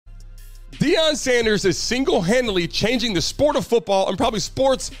Deion Sanders is single-handedly changing the sport of football and probably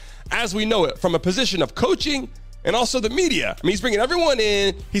sports as we know it from a position of coaching and also the media. I mean, he's bringing everyone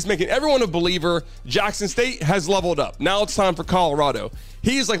in. He's making everyone a believer. Jackson State has leveled up. Now it's time for Colorado.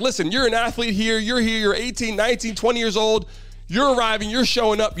 He's like, listen, you're an athlete here. You're 18, 19, 20 years old. You're arriving. You're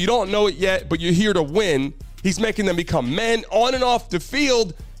showing up. You don't know it yet, but you're here to win. He's making them become men on and off the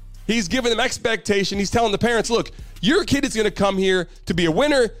field. He's giving them expectation. He's telling the parents, look, your kid is going to come here to be a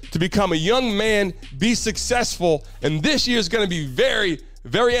winner, to become a young man, be successful. And this year is going to be very,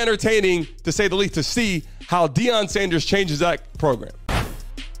 very entertaining, to say the least, to see how Deion Sanders changes that program.